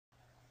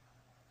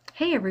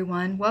Hey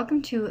everyone,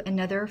 welcome to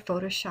another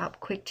Photoshop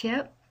quick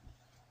tip.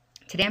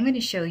 Today I'm going to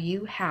show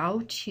you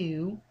how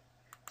to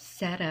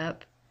set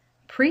up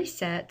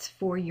presets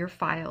for your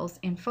files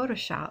in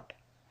Photoshop.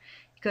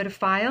 Go to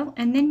File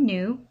and then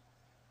New,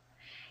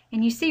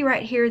 and you see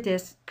right here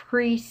this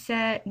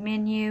preset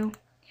menu.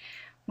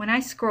 When I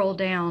scroll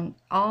down,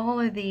 all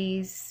of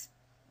these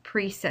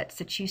presets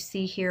that you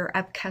see here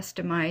I've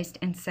customized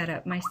and set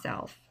up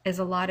myself. As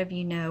a lot of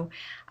you know,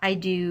 I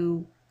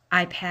do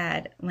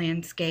iPad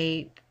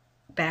landscape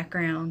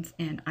backgrounds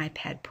and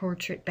iPad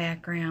portrait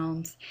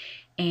backgrounds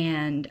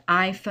and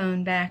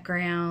iPhone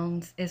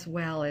backgrounds, as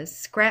well as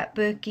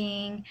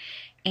scrapbooking,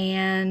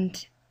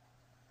 and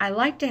I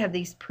like to have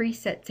these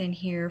presets in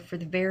here for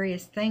the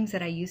various things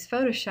that I use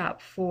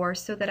Photoshop for,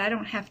 so that I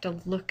don't have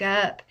to look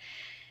up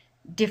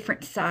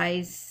different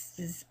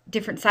sizes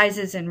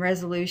and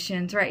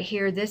resolutions. Right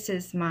here, this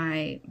is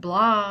my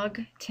blog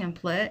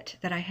template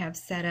that I have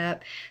set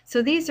up.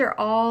 So these are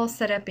all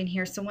set up in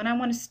here. So when I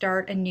want to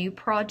start a new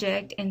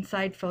project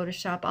inside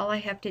Photoshop, all I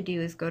have to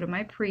do is go to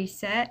my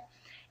preset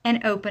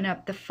and open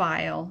up the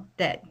file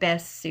that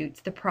best suits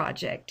the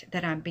project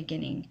that I'm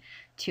beginning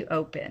to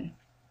open.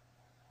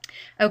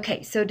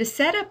 Okay, so to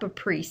set up a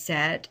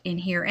preset in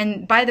here,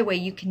 and by the way,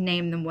 you can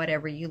name them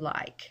whatever you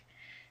like.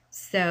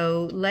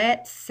 So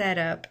let's set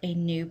up a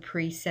new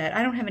preset.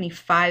 I don't have any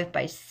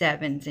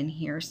 5x7s in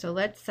here, so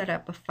let's set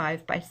up a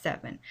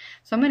 5x7.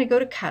 So I'm going to go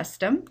to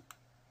Custom,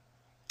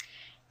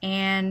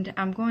 and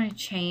I'm going to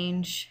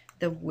change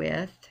the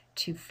width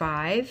to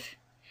 5,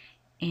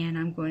 and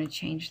I'm going to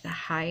change the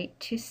height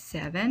to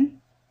 7.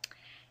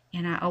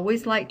 And I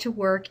always like to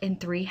work in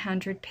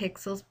 300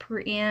 pixels per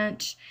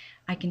inch.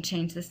 I can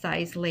change the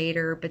size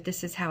later, but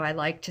this is how I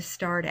like to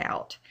start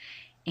out.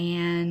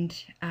 And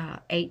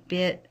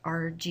 8-bit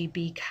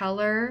RGB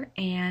color,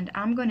 and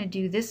I'm going to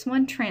do this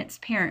one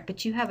transparent,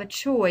 but you have a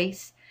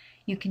choice.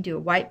 You can do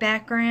a white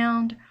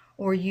background,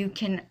 or you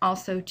can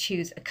also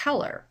choose a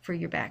color for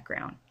your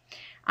background.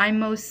 I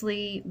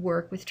mostly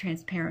work with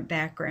transparent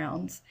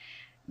backgrounds,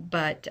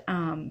 but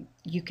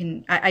you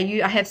can I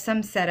have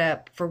some set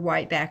up for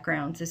white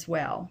backgrounds as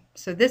well.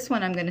 So this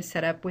one I'm going to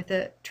set up with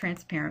a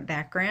transparent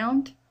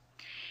background.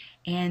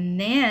 And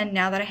then,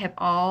 now that I have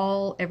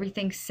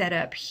everything set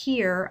up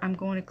here, I'm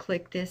going to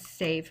click this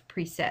Save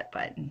Preset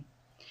button.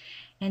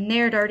 And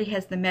there it already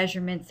has the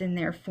measurements in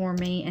there for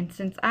me. And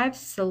since I've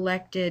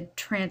selected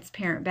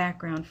transparent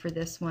background for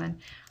this one,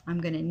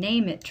 I'm going to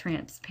name it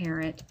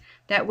Transparent.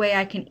 That way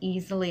I can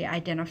easily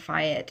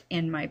identify it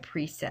in my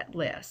preset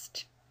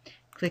list.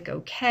 Click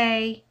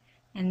OK.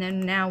 And then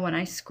now when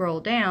I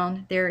scroll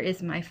down, there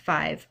is my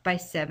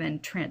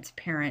 5x7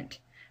 transparent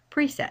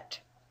preset.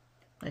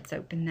 Let's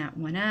open that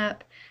one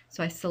up.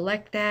 So I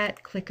select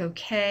that, click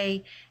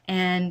OK,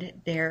 and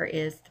there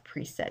is the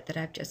preset that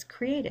I've just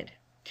created.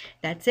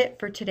 That's it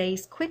for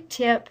today's quick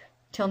tip.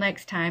 Till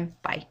next time,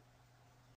 bye.